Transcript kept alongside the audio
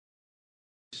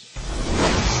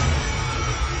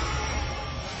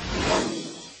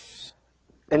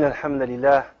إن الحمد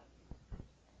لله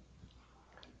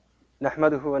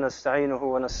نحمده ونستعينه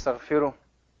ونستغفره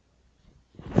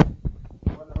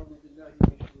ونعوذ بالله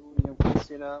من شرور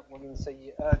أنفسنا ومن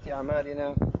سيئات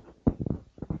أعمالنا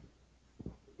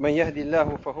من يهدي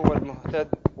الله فهو المهتد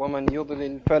ومن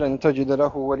يضلل فلن تجد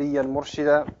له وليا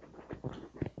مرشدا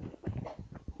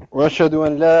وأشهد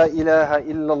أن لا إله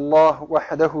إلا الله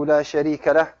وحده لا شريك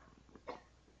له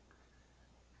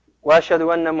وأشهد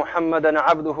أن محمدا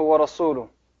عبده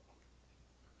ورسوله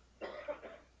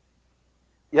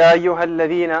يا أيها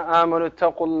الذين آمنوا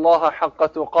اتقوا الله حق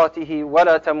تقاته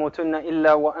ولا تموتن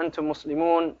إلا وأنتم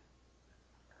مسلمون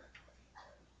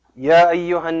يا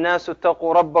أيها الناس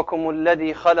اتقوا ربكم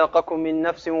الذي خلقكم من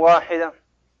نفس واحدة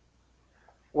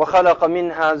وخلق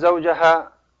منها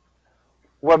زوجها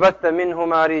وبث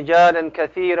منهما رجالا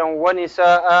كثيرا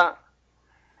ونساء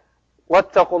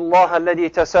واتقوا الله الذي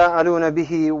تساءلون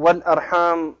به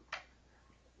والأرحام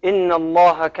إن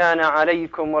الله كان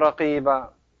عليكم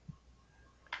رقيبا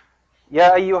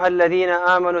يا أيها الذين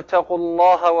آمنوا اتقوا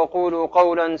الله وقولوا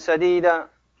قولا سديدا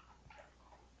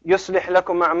يصلح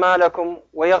لكم أعمالكم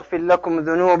ويغفر لكم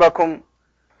ذنوبكم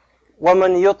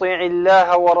ومن يطع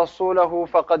الله ورسوله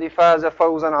فقد فاز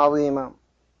فوزا عظيما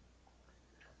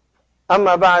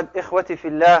أما بعد إخوتي في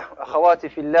الله أخواتي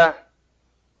في الله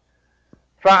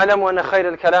فاعلموا أن خير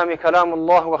الكلام كلام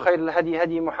الله وخير الهدي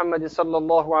هدي محمد صلى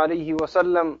الله عليه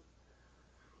وسلم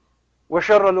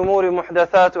وشر الأمور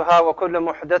محدثاتها وكل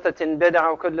محدثة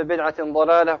بدعة وكل بدعة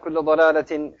ضلالة وكل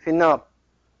ضلالة في النار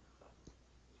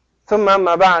ثم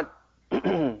أما بعد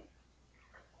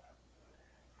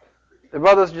The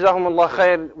brothers Jazakumullah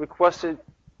Khair requested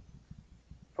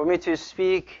for me to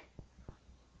speak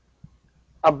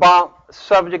about a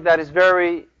subject that is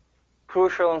very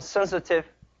crucial and sensitive.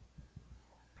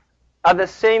 At the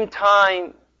same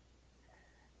time,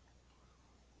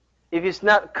 if it's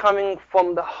not coming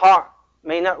from the heart,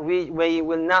 may not reach, where you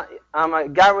will not, I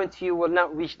guarantee you will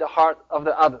not reach the heart of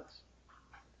the others.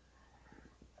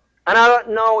 And I don't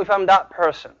know if I'm that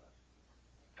person.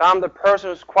 If I'm the person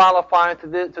who's qualified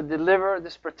to deliver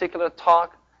this particular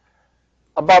talk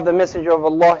about the Messenger of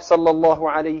Allah sallallahu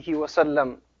alayhi wa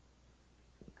sallam.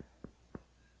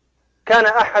 كان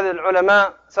أحد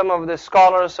العلماء, some of the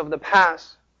scholars of the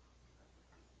past,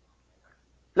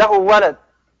 له ولد,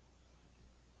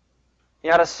 he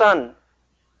had a son.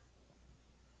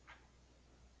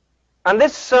 And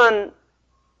this son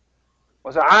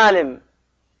was a alim,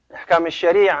 ahkam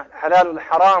al-sharia, halal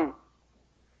al-haram,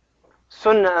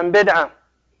 sunnah and bid'ah,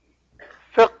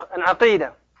 fiqh and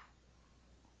aqidah.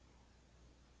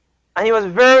 And he was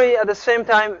at the same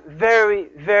time, very,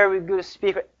 very good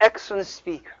speaker, excellent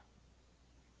speaker.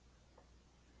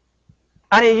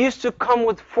 And he used to come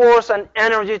with force and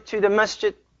energy to the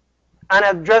masjid and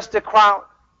address the crowd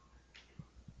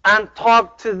and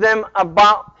talk to them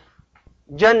about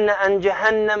Jannah and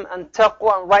Jahannam and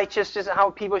taqwa and righteousness and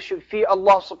how people should fear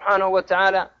Allah subhanahu wa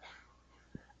ta'ala.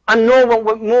 And no one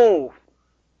would move.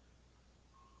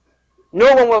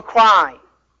 No one will cry.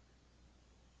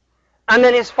 And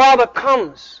then his father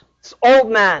comes, this old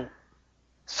man,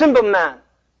 simple man.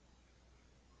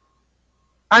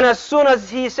 And as soon as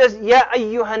he says, Ya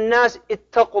ayyuhan nas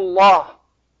ittaqullah,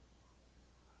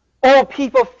 all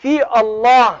people fear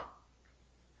Allah,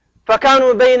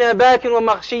 فَكَانُوا بَيْنَ بَاكٍ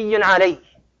وَمَغْشِيٍّ عَلَيْهِ.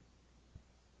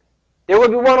 There will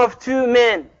be one of two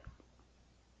men.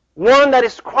 One that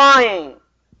is crying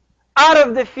out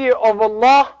of the fear of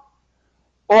Allah,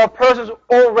 or a person who's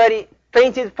already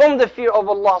fainted from the fear of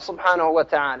Allah subhanahu wa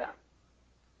ta'ala.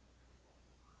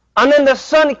 And then the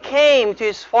son came to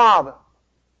his father.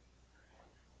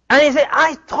 And he said,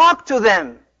 I talk to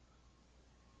them.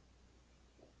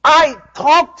 I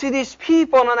talk to these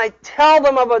people and I tell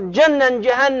them about Jannah and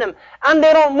Jahannam and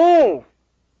they don't move.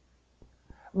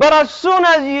 But as soon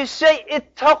as you say,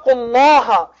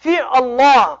 Ittaqullah, fear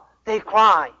Allah, they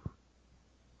cry.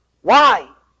 Why?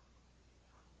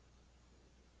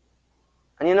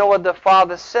 And you know what the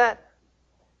father said?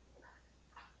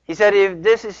 He said, if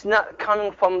this is not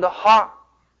coming from the heart,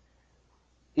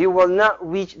 you will not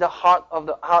reach the hearts of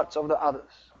the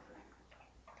others.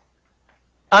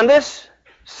 And this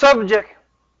subject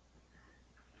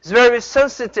is very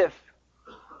sensitive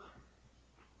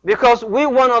because we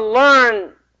want to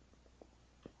learn,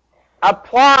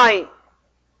 apply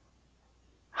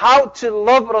how to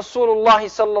love Rasulullah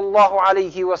sallallahu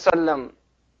alayhi wa sallam.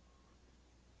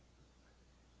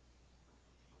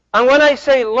 And when I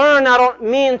say learn, I don't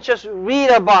mean just read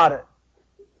about it.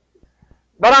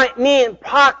 But I mean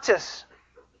practice.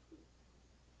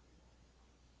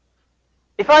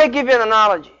 If I give you an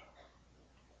analogy,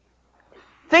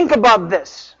 think about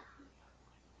this.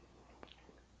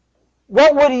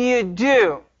 what would you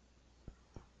do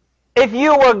if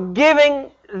you were giving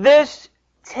this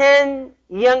 10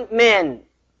 young men,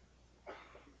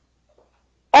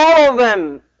 all of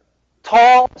them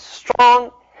tall,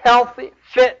 strong, healthy,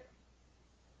 fit?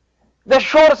 The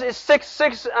shortest is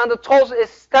 6'6", and the tallest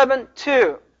is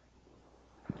 7'2".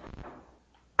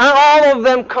 And all of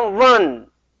them can run.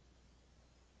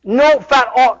 No fat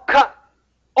or cut,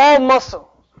 all muscle.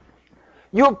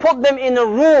 You put them in a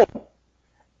room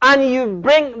and you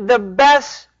bring the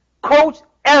best coach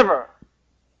ever.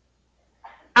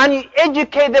 And you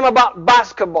educate them about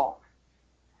basketball.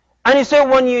 And you say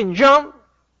when you jump,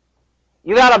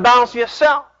 you got to balance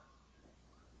yourself.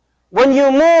 When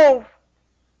you move,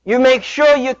 you make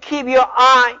sure you keep your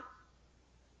eye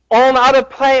on the other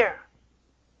player.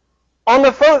 On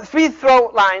the free throw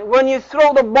line, when you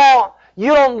throw the ball,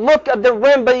 you don't look at the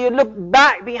rim, but you look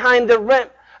back behind the rim.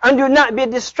 And do not be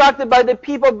distracted by the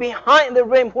people behind the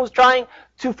rim who's trying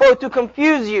to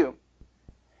confuse you.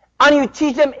 And you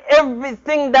teach them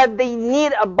everything that they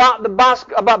need about the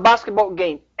basketball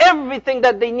game. Everything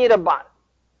that they need about it.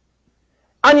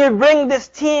 And you bring this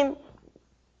team,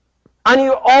 and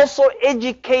you also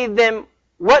educate them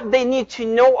what they need to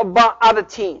know about other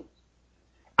teams.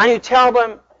 And you tell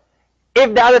them,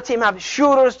 if the other team have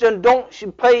shooters, then don't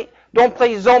play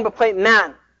zone, but play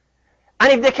man.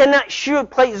 And if they cannot shoot,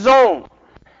 play zone.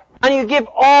 And you give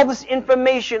all this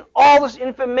information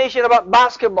about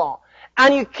basketball.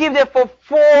 And you keep them for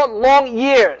 4 long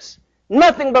years.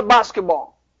 Nothing but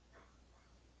basketball.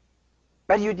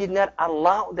 But you did not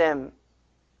allow them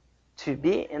to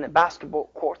be in a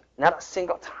basketball court, not a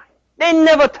single time. They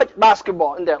never touched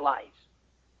basketball in their lives.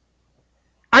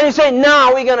 And you say,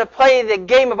 now we're going to play the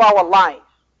game of our life.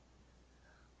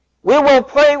 We will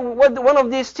play with one of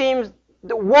these teams,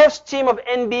 the worst team of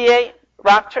NBA,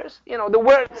 Raptors, the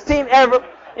worst team ever,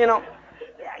 in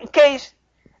case.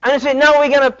 And you say, now we're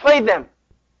going to play them.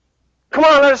 Come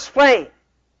on, let us play.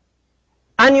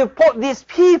 And you put these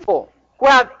people who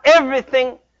have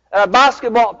everything a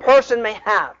basketball person may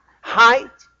have. Height,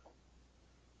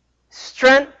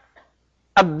 strength,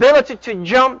 ability to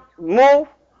jump, move.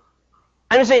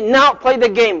 And you say, now play the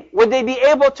game. Would they be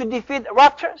able to defeat the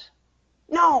Raptors?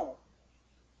 No.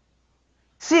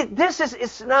 See, this is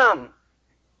Islam.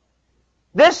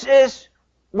 This is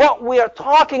what we are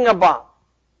talking about.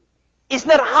 It's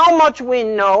not how much we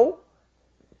know,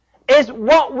 it's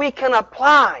what we can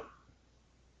apply.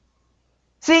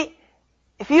 See,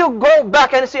 if you go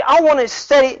back and say, I want to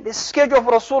study the schedule of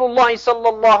Rasulullah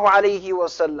sallallahu alayhi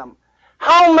wasallam,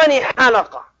 how many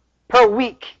halaqah per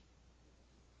week?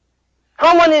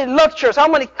 How many lectures? How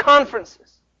many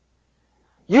conferences?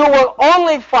 You will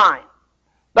only find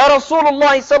that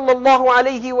Rasulullah sallallahu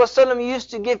alayhi wasallam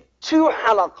used to give 2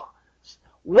 halaqah.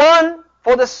 One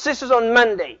for the sisters on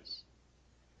Mondays.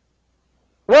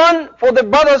 One for the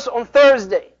brothers on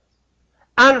Thursday.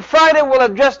 And Friday will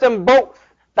address them both.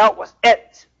 That was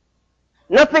it.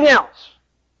 Nothing else.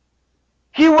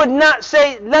 He would not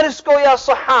say, let us go, ya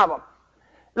Sahaba.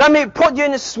 Let me put you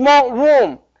in a small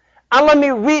room. And let me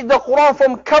read the Quran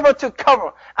from cover to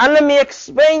cover. And let me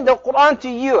explain the Quran to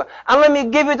you. And let me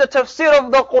give you the tafsir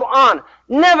of the Quran.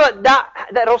 Never,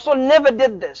 that Rasul never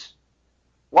did this.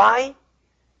 Why?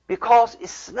 Because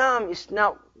Islam is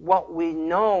not what we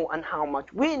know and how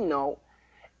much we know.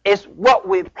 It's what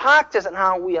we practice and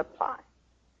how we apply.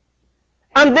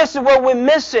 And this is what we're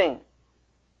missing.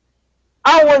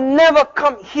 I will never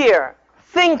come here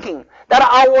thinking that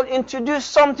I will introduce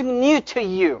something new to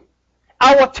you.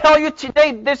 I will tell you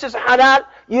today, this is halal,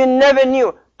 you never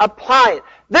knew. Apply it.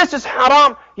 This is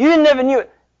haram, you never knew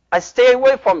it. I stay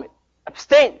away from it.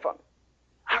 Abstain from it.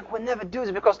 I will never do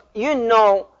this because you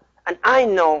know and I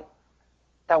know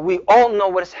that we all know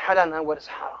what is halal and what is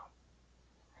haram.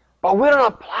 But we don't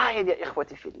apply it, ya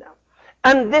ikhwati fillah.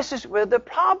 And this is where the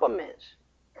problem is.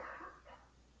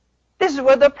 This is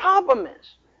where the problem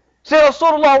is. So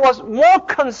Rasulullah was more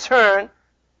concerned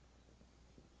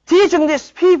teaching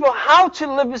these people how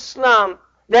to live Islam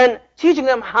than teaching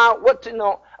them what to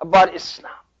know about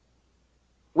Islam.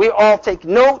 We all take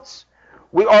notes.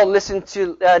 We all listen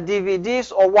to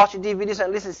DVDs or watch DVDs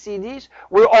and listen to CDs.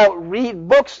 We all read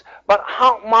books. But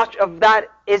how much of that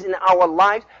is in our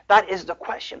lives? That is the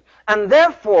question. And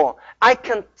therefore, I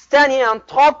can stand here and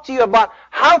talk to you about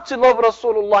how to love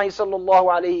Rasulullah sallallahu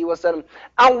alayhi wa sallam.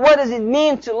 And what does it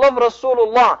mean to love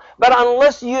Rasulullah? But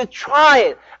unless you try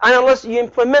it, and unless you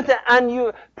implement it, and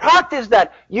you practice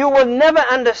that, you will never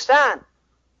understand.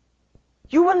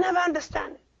 You will never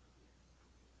understand it.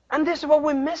 And this is what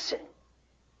we're missing.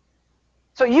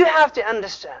 So you have to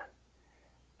understand,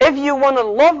 if you want to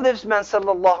love this man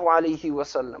sallallahu alayhi wa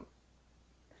sallam,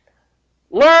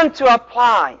 learn to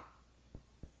apply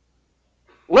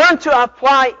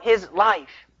his life.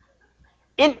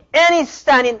 In any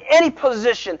stand, in any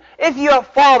position. If you are a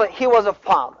father, he was a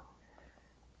father.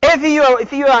 If you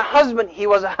are a husband, he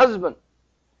was a husband.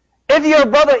 If you are a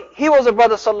brother, he was a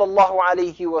brother, sallallahu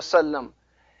alayhi wasallam.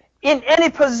 In any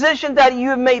position that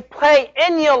you may play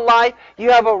in your life,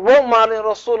 you have a role model in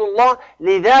Rasulullah.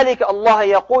 لذلك الله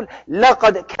يقول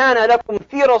لقد كان لكم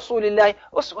في رسول الله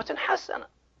أسوة حسنة.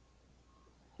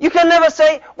 You can never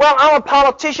say, well, I'm a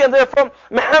politician, therefore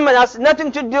Muhammad has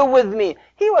nothing to do with me.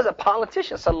 He was a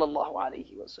politician, sallallahu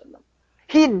alayhi wasallam.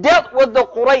 He dealt with the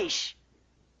Quraysh.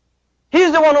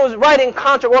 He's the one who was writing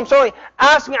contract. Well, I'm sorry,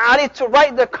 asking Ali to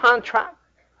write the contract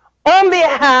on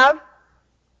behalf of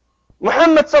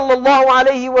Muhammad sallallahu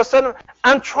alayhi wasallam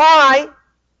and try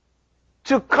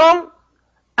to come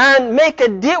and make a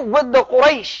deal with the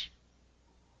Quraysh.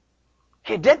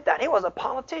 He did that. He was a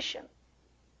politician.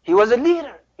 He was a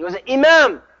leader. He was an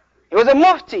imam. He was a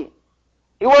mufti.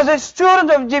 He was a student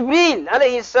of Jibreel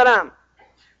alayhi salam.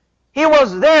 He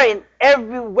was there in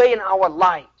every way in our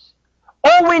lives.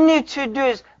 All we need to do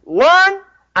is learn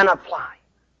and apply.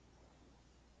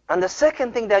 And the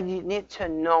second thing that you need to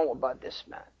know about this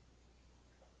man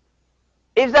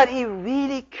is that he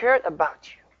really cared about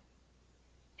you.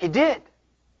 He did.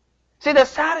 See, the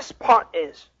saddest part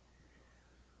is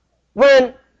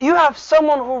when you have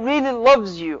someone who really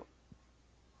loves you,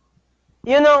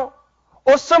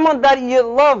 or someone that you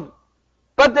love,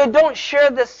 but they don't share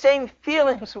the same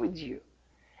feelings with you.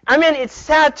 I mean, it's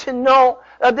sad to know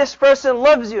that this person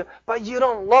loves you, but you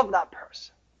don't love that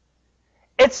person.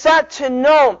 It's sad to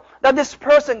know that this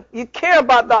person, you care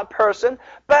about that person,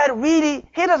 but really,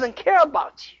 he doesn't care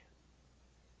about you.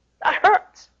 That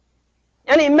hurts.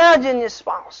 And imagine your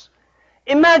spouse.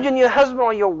 Imagine your husband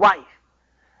or your wife.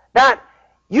 That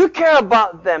you care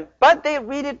about them, but they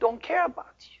really don't care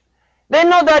about you. They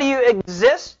know that you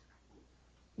exist.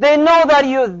 They know that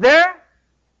you're there.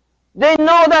 They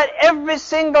know that every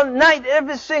single night,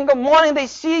 every single morning they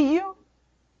see you.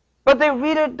 But they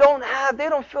really they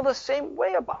don't feel the same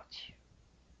way about you.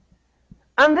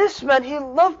 And this man, he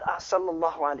loved us,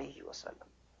 sallallahu alayhi wasallam.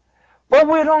 But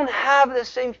we don't have the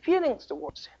same feelings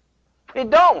towards him. We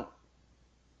don't.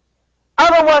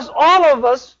 Otherwise, all of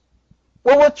us,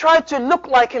 we would try to look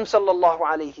like him, sallallahu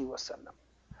alayhi wasallam.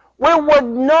 We would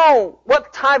know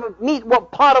what type of meat,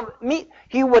 what part of meat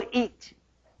he would eat.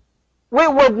 We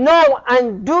would know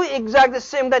and do exactly the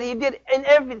same that he did in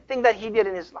everything that he did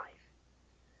in his life.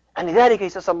 And لذلك he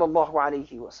said, sallallahu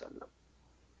alayhi wasallam.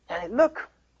 And look,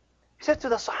 he said to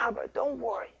the Sahaba, don't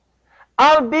worry.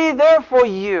 I'll be there for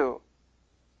you.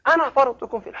 أنا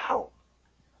فرطكم في الحوض.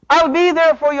 I'll be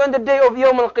there for you on the day of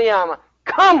Yawm al-Qiyamah.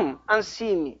 Come and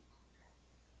see me.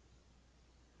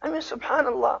 I mean,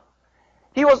 subhanallah.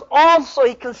 He was also,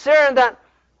 he concerned that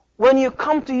when you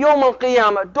come to Yawm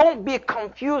al-Qiyamah, don't be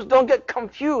confused, don't get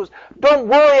confused, don't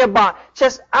worry about,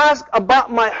 just ask about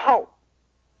my hope,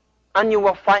 and you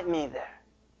will find me there.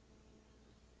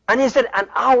 And he said, and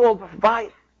I will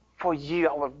provide for you,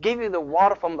 I will give you the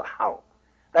water from the house,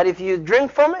 that if you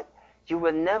drink from it, you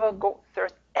will never go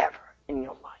thirst ever in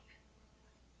your life.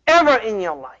 Ever in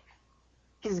your life.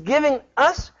 He's giving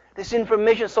us this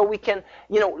information so we can,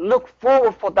 look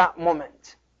forward for that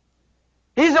moment.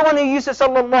 He's the one who used to,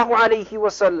 sallallahu alayhi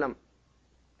wasallam,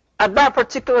 at that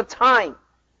particular time,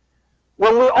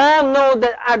 when we all know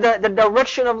that the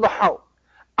direction of the house,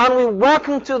 and we walk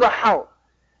into the house,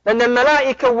 then the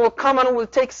malaika will come and will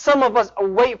take some of us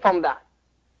away from that.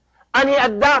 And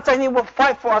at that time he will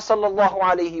fight for us, sallallahu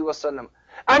alayhi wasallam.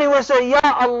 And he will say, Ya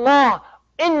Allah,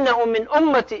 innahum min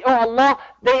ummati, oh Allah,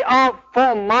 they are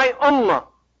for my ummah.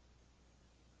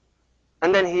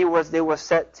 And then they were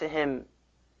said to him,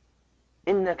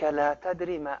 إِنَّكَ لَا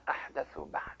تَدْرِ مَا أَحْدَثُوا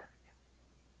بَعْدَكَ.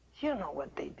 You know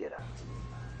what they did after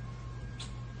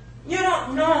you. You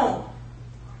don't know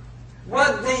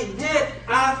what they did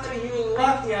after you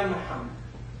left, Ya Muhammad.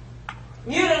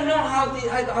 You don't know how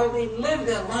they lived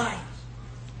their lives.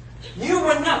 You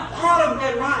were not part of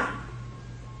their life.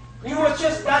 You were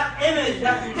just that image,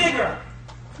 that figure.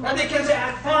 And they can say,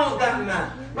 I found that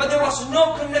man. But there was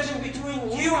no connection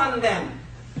between you and them.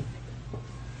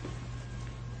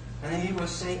 And then he will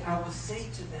say, I will say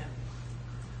to them,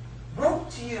 woe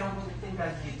to you on the thing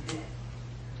that you did.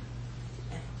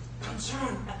 And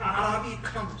concern, an Arabi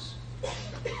comes.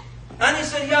 And he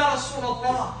said, Ya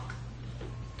Rasulullah,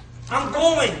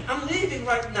 I'm leaving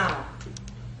right now.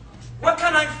 What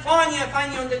can I find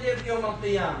you on the day of Yawm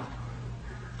al-Qiyamah?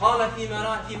 قال في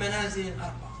منازل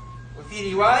أربعة.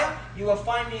 وفي رواية, you will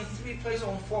find me in 3 places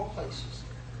or 4 places.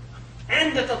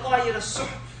 عند تطاير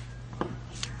السحب.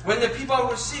 When the people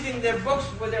are receiving their books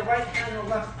with their right hand or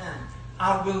left hand,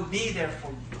 I will be there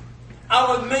for you. I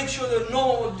will make sure that no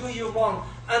one will do you wrong.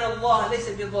 And Allah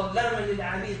laysa bidhallamin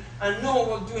lil'abid. And no one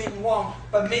will do him wrong,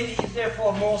 but maybe he's there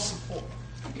for more support.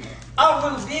 I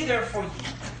will be there for you.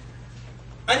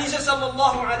 And he says,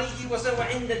 sallallahu alayhi wa sallam,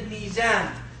 وَعِنْدَ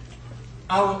الْمِيزَانِ,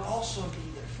 I will also be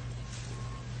there for you.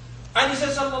 And he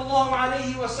says, sallallahu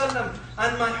alayhi wa sallam,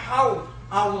 and my house,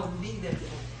 I will be there for you.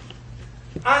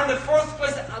 And the first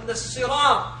place, at the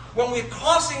sirat, when we're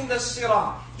crossing the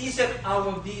sirat, he said, I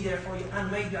will be there for you.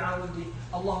 And my dua will be,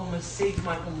 Allahumma save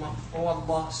my ummah. Oh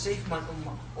Allah, save my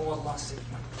ummah. Oh Allah, save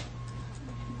my ummah.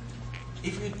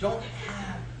 If you don't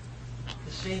have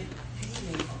the same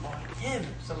feeling about him,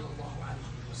 sallallahu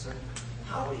alayhi wa sallam,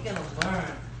 how are you going to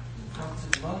learn how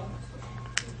to love?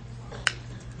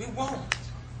 We won't.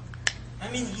 I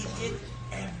mean, he did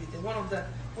everything. One of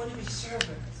his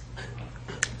servants,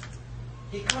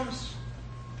 he comes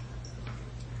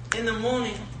in the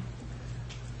morning,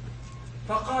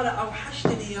 فقال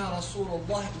أوحشتني يا رسول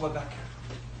الله وبكى.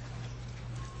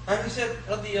 And he said,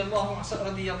 رضي الله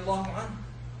عنه,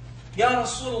 يا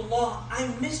رسول الله, I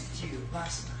missed you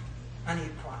last night. And he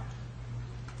cried.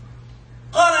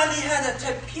 قال لهذا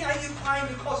تبكي? Are you crying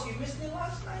because you missed me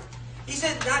last night? He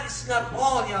said, that is not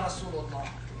all, يا رسول الله.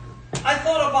 I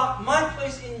thought about my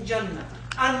place in Jannah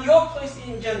and your place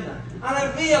in Jannah, and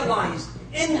I realized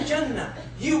in Jannah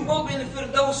you will be in the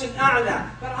Firdaus al-A'la,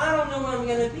 but I don't know where I'm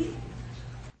going to be.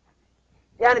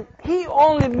 Yani he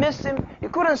only missed him. He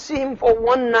couldn't see him for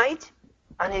one night,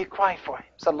 and he cried for him.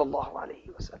 Sallallahu alayhi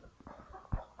wa sallam.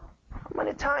 How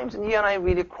many times you and I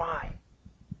really cry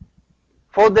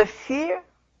for the fear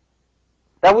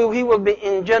that he will be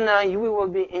in Jannah and we will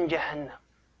be in Jahannam?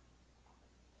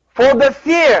 For the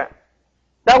fear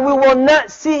that we will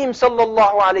not see him,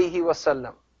 sallallahu alayhi wa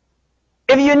sallam.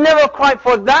 If you never cry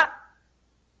for that,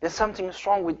 there's something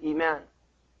wrong with Iman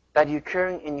that you're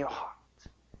carrying in your heart.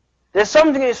 There's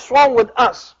something is wrong with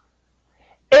us.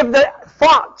 If the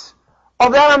thought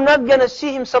of that I'm not going to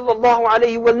see him, sallallahu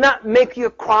alayhi, will not make you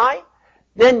cry,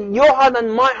 then your heart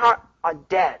and my heart are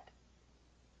dead.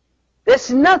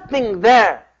 There's nothing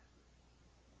there.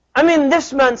 I mean,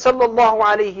 this man, sallallahu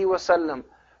alayhi wa sallam,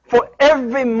 for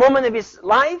every moment of his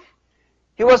life,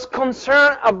 he was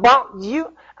concerned about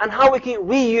you and how we can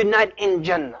reunite in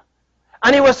Jannah.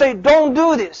 And he would say, don't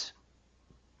do this.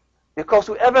 Because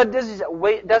whoever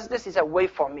does this is away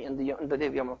from me in the day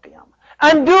of Yawm al-Qiyamah.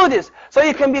 And do this so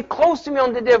you can be close to me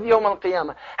on the day of Yawm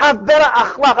al-Qiyamah. Have better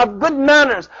akhlaq, have good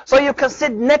manners so you can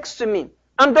sit next to me.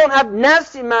 And don't have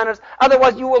nasty manners,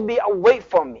 otherwise you will be away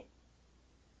from me.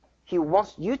 He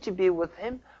wants you to be with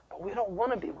him, but we don't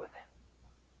want to be with him.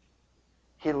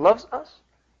 He loves us,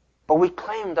 but we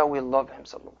claim that we love him.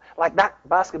 Like that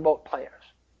basketball players.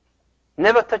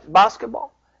 Never touched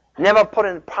basketball, never put it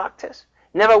in practice,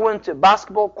 never went to a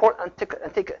basketball court and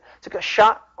took a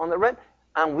shot on the rim,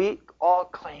 and we all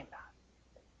claim that.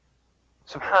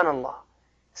 Subhanallah.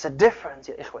 It's a difference,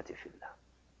 ya ikhwati fillah.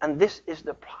 And this is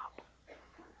the problem.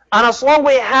 And as long as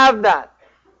we have that,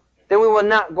 then we will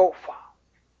not go far.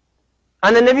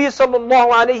 And the Nabi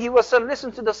sallallahu alayhi wa sallam,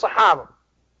 listen to the Sahaba.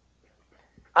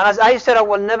 And as I said, I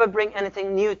will never bring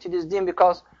anything new to this deen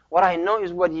because what I know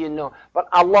is what you know. But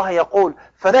Allah يقول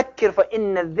فذكر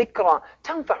فإن الذكرى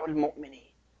تنفع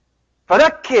المؤمنين.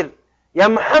 فذكر, Ya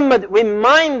Muhammad,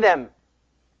 remind them.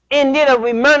 Indeed, a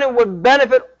reminder would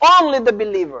benefit only the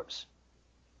believers.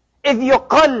 If your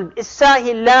qalb is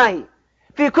sahillahi,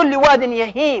 fi kulli wadin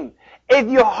yahim, if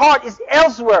your heart is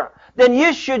elsewhere, then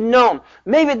you should know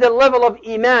maybe the level of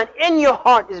iman in your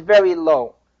heart is very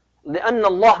low. لأن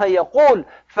الله يقول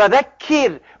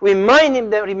فذكر,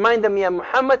 remind them يا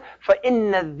محمد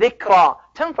فإن الذكرى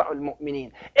تنفع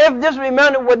المؤمنين. If this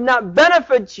reminder would not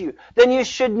benefit you, then you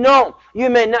should know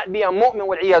you may not be a mu'min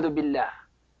والعياذ بالله.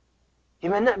 You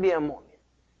may not be a mu'min.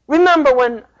 Remember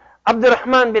when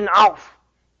Abdurrahman bin Auf,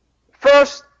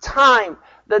 first time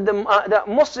that the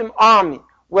Muslim army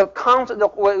will counter the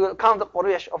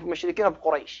Quraysh of Mushrikeen of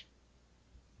Quraysh.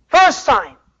 First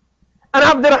time. And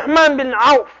Abdurrahman bin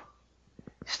Auf,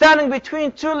 standing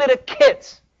between two little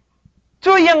kids,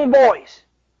 two young boys.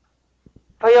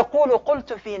 فَيَقُولُ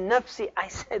قُلْتُ فِي نَفْسِي, I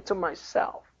said to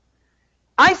myself,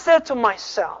 I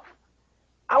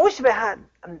wish I had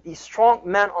a strong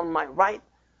man on my right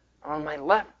and on my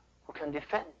left who can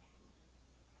defend me.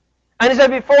 And he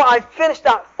said, before I finished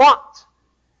that thought,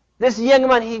 this young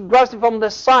man, he grabs me from the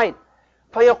side.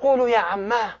 فَيَقُولُ يَا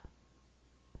عَمَّا,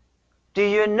 do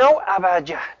you know Aba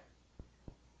Jahl?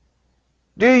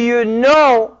 Do you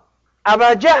know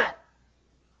Aba Jahl?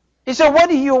 He said, what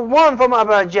do you want from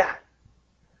Aba Jahl?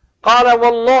 قال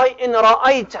والله إن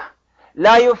رأيته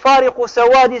لا يفارق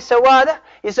سوادي سواده.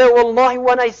 He said, Wallahi,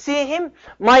 when I see him,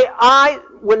 my eye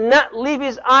will not leave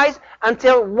his eyes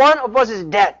until one of us is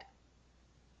dead.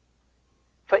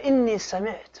 فإني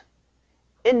سمعت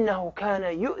إنه كان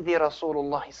يؤذي رسول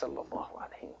الله صلى الله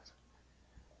عليه وسلم.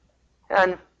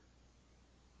 And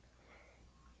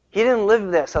he didn't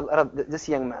live there, this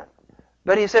young man.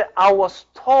 But he said, I was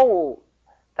told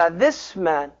that this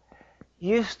man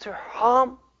used to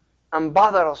harm and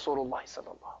bother Rasulullah sallallahu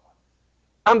alaihi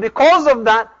wasallam. And because of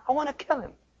that, I want to kill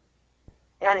him.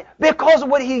 Yani, because of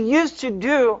what he used to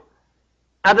do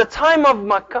at the time of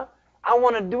Makkah, I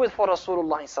want to do it for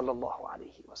Rasulullah sallallahu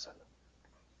alaihi wasallam.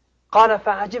 قال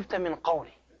فعجبت من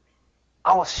قولي.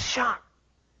 I was shocked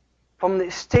from the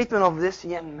statement of this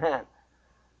young man.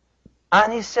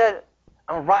 And he said,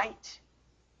 I'm right.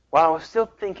 While I was still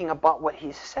thinking about what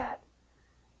he said,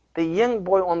 the young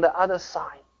boy on the other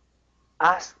side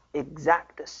asked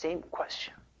exact the same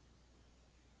question.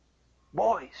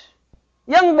 Boys,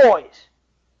 young boys.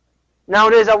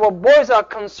 Nowadays our boys are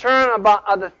concerned about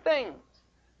other things.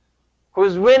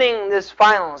 Who's winning this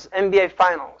finals, NBA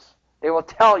finals? They will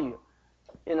tell you,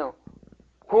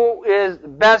 who is the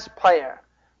best player,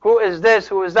 who is this,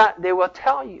 who is that, they will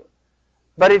tell you.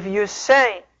 But if you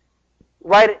say,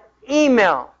 write an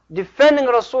email defending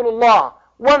Rasulullah,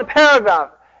 one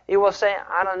paragraph, he will say,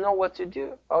 I don't know what to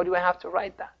do. Why do I have to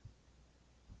write that?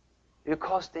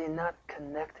 Because they're not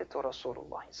connected to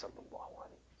Rasulullah sallallahu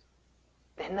alaihi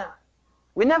wasallam. They're not.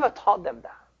 We never taught them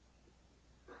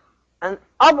that. And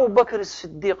Abu Bakr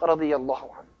as-Siddiq radiyallahu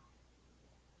anhu.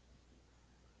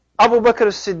 Abu Bakr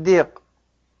as-Siddiq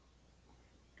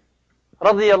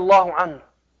radiyallahu anhu.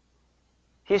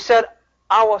 He said,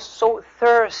 I was so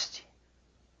thirsty.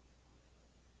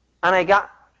 And I got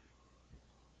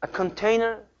a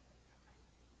container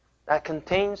that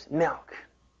contains milk.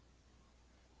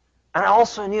 And I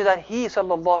also knew that he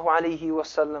sallallahu alayhi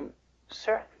wasallam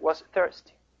was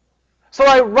thirsty. So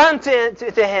I ran to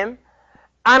him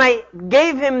and I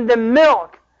gave him the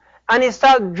milk. And he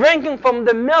started drinking from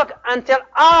the milk until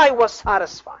I was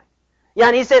satisfied. Yeah,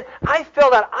 and he said, I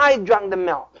felt that I drank the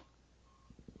milk.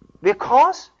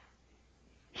 Because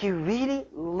he really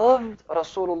loved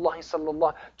Rasulullah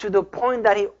sallallahu to the point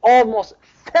that he almost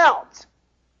felt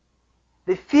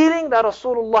the feeling that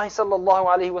Rasulullah sallallahu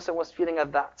alaihi wasallam was feeling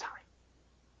at that time.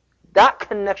 That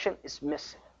connection is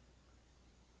missing.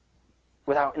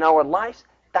 In our lives,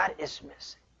 that is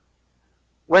missing.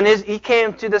 When he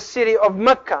came to the city of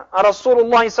Mecca,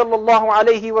 Rasulullah sallallahu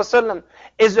alaihi wasallam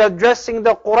is addressing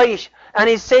the Quraysh, and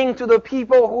he's saying to the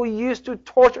people who used to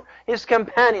torture his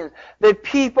companions, the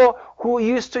people who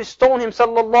used to stone him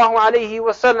sallallahu alaihi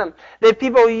wasallam, the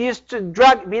people who used to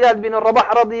drag Bilal bin Rabah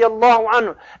radiyallahu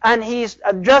anhu, and he's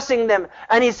addressing them,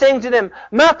 and he's saying to them,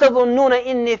 مَا تَظُنُّونَ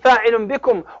إِنِّي فَاعِلٌ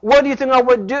بِكُمْ. What do you think I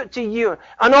would do to you?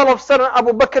 And all of a sudden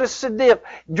Abu Bakr as-Siddiq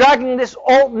dragging this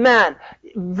old man,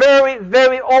 very,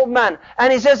 very old man,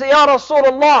 and he says, Ya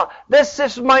Rasulullah, this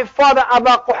is my father Abu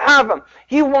Quhafa.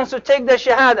 He wants to take the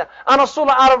Shahada. And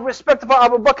Rasulullah, out of respect for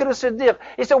Abu Bakr as-Siddiq,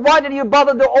 he said, why did you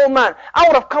bother the old man? I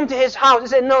would have come to his house. He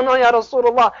said, no, Ya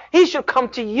Rasulullah, he should come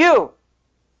to you.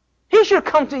 He should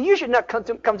come to you. You should not come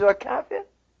to a kafir.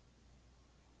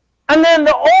 And then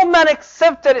the old man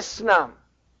accepted Islam.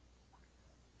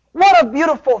 What a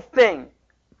beautiful thing.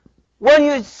 When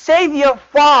you save your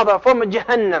father from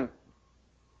Jahannam,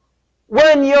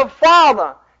 when your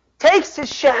father takes his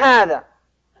Shahada,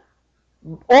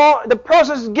 or the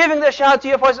person is giving the Shahada to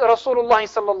your father, Rasulullah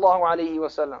sallallahu alayhi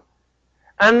wasallam,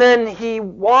 and then he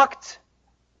walked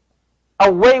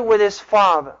away with his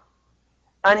father,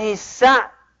 and he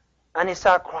sat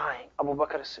crying, Abu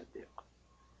Bakr as-Siddiq.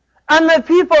 And the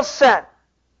people said,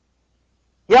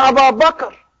 Ya Abu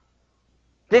Bakr,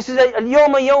 this is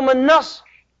al-yawma yawm al-nasr.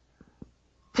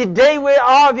 Today we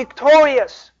are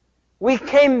victorious. We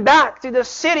came back to the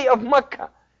city of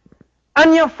Mecca.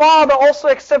 And your father also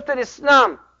accepted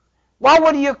Islam. Why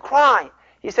would you cry?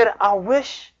 He said, I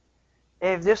wish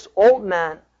if this old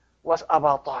man was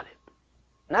Abu Talib,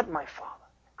 not my father.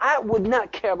 I would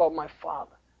not care about my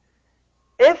father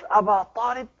if Abu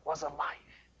Talib was alive.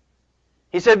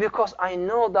 He said, because I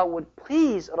know that would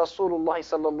please Rasulullah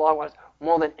sallallahu alaihi wasallam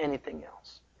more than anything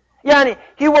else. Yani,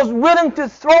 he was willing to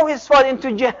throw his father into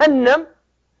Jahannam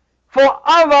for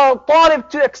Abu Talib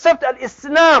to accept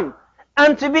al-Islam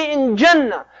and to be in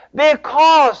Jannah,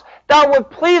 because that would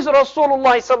please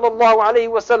Rasulullah sallallahu alaihi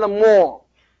wasallam more.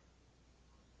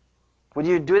 Would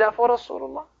you do that for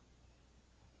Rasulullah?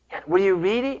 Would you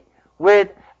really, with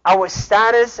our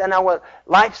status and our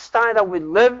lifestyle that we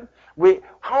live,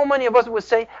 How many of us would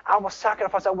say, I will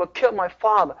sacrifice, I will kill my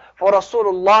father for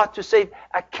Rasulullah to save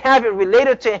a kafir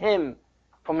related to him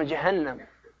from Jahannam?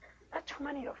 Not too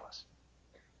many of us.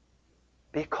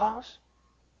 Because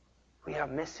we are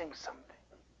missing something.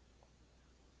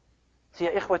 So,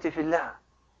 ya ikhwati fillah,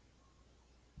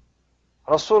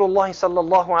 Rasulullah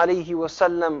sallallahu alayhi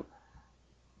wasallam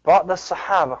brought the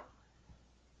Sahaba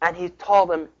and he told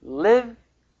them, live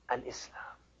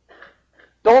al-Islam.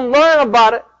 Don't learn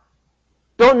about it.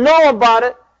 Don't know about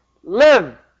it.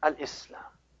 Live al-Islam.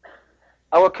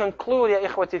 I will conclude, ya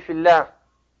ikhwati fillah,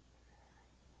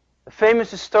 the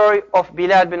famous story of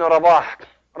Bilal bin Rabah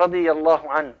radiyallahu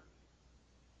anhu.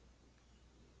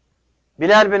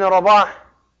 Bilal bin Rabah,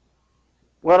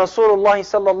 when Rasulullah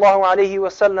sallallahu alayhi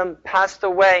wasallam passed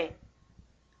away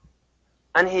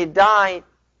and he died,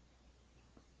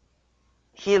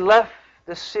 he left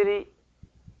the city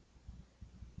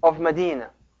of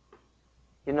Medina.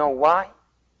 You know why?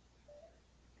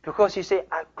 Because he said,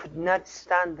 I could not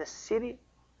stand the city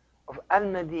of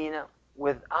Al-Medina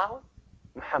without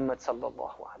Muhammad sallallahu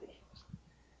alayhi wasallam.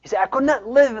 He said, I could not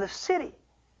live in the city.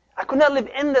 I could not live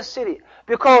in the city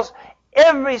because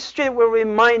every street will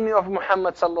remind me of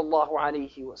Muhammad sallallahu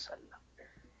alayhi wasallam.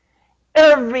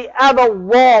 Every other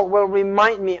wall will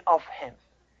remind me of him.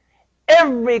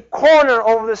 Every corner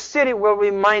of the city will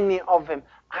remind me of him.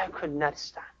 I could not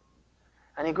stand.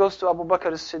 And he goes to Abu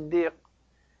Bakr as-Siddiq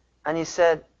and he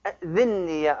said,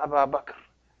 "Adhinni ya Abu Bakr,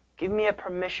 give me a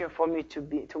permission for me to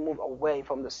move away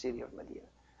from the city of Medina."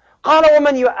 قال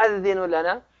ومن يؤذن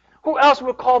لنا? Who else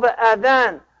will call the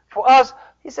adhan for us?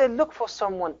 He said, look for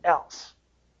someone else.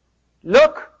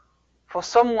 Look for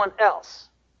someone else.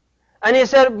 And he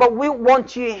said, but we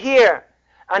want you here.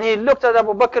 And he looked at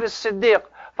Abu Bakr as-Siddiq.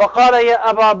 فقال يا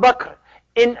أبا بكر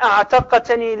إن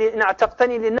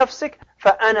أعتقتني لنفسك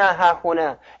فأنا ها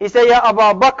هنا. He said, Ya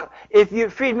Abu Bakr, if you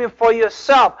freed me for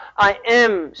yourself, I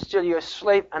am still your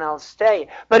slave and I'll stay.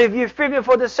 But if you freed me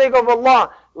for the sake of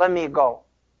Allah, let me go.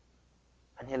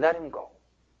 And he let him go.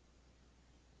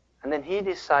 And then he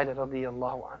decided,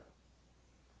 radiyallahu anhu,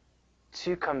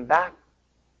 to come back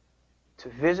to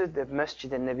visit the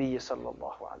Masjid al-Nabi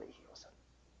sallallahu alayhi wa sallam.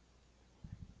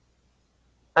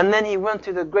 And then he went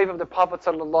to the grave of the Prophet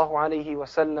sallallahu alayhi wa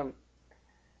sallam,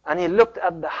 and he looked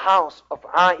at the house of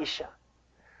Aisha,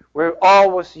 where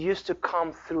always used to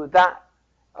come through that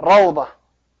rawdah,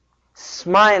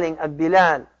 smiling at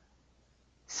Bilal,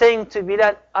 saying to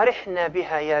Bilal, Arihna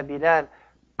biha ya Bilal,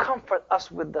 comfort us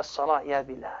with the salah ya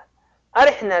Bilal.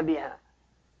 Arihna biha.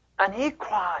 And he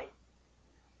cried.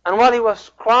 And while he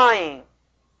was crying,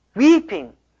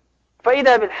 weeping,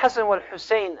 فَإِذَا بِالْحَسَنِ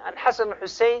وَالْحُسَيْنِ, and Hassan and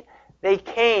Hussein, they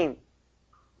came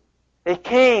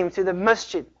to the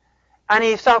masjid. And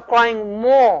he started crying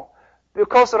more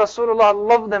because Rasulullah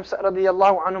loved them,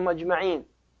 radiyallahu anhum ajma'een.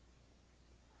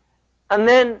 And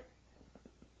then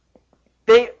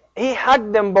he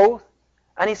hugged them both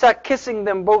and he started kissing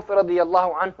them both,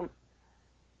 radiyallahu anhum.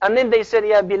 And then they said,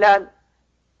 Ya Bilal,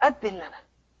 adhin lana.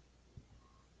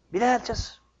 Bilal,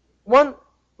 just one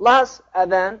last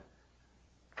adhan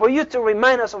for you to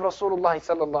remind us of Rasulullah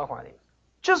sallallahu alayhi wa sallam.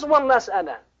 Just one last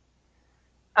adhan.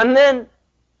 And then,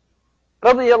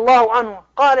 radiyallahu anhu,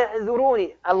 قال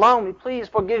اعذروني, allow me, please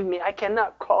forgive me, I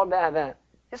cannot call the adhan.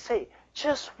 He said,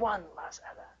 just one last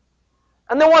adhan.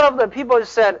 And then one of the people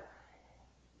said,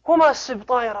 هما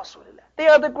سبطاي رسول الله. They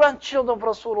are the grandchildren of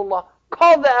Rasulullah.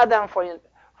 Call the adhan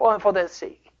for their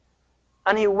sake.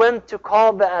 And he went to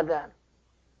call the adhan.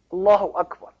 Allahu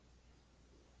Akbar.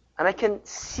 And I can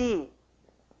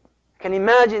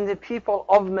imagine the people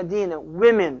of Medina,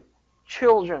 women,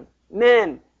 children,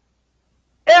 men,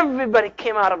 everybody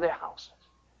came out of their houses.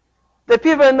 The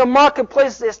people in the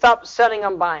marketplace, they stopped selling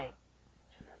and buying.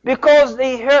 Because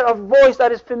they heard a voice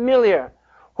that is familiar,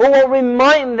 who will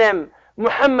remind them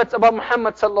about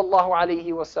Muhammad sallallahu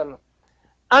alayhi wa sallam.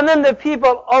 And then the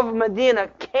people of Medina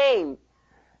came.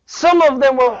 Some of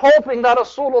them were hoping that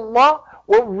Rasulullah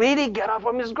will really get up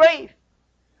from his grave.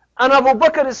 And Abu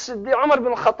Bakr as-Siddiq, Umar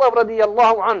bin Khattab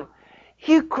radiyallahu anhu,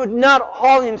 he could not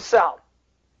hold himself.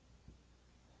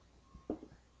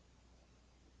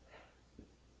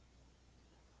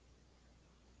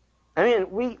 I mean,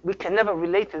 we can never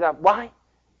relate to that. Why?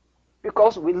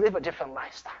 Because we live a different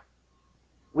lifestyle.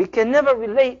 We can never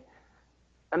relate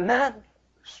a man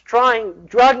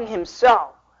dragging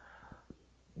himself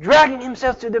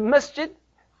to the masjid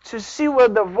to see where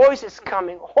the voice is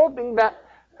coming, hoping that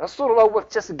Rasulullah will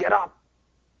just get up.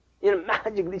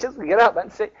 Magically just get up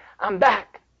and say, I'm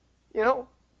back.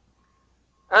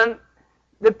 And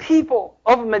the people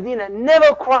of Medina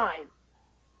never cried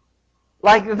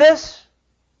like this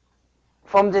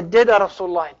from the day that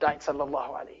Rasulullah died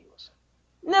sallallahu alayhi wa sallam.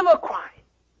 Never cried.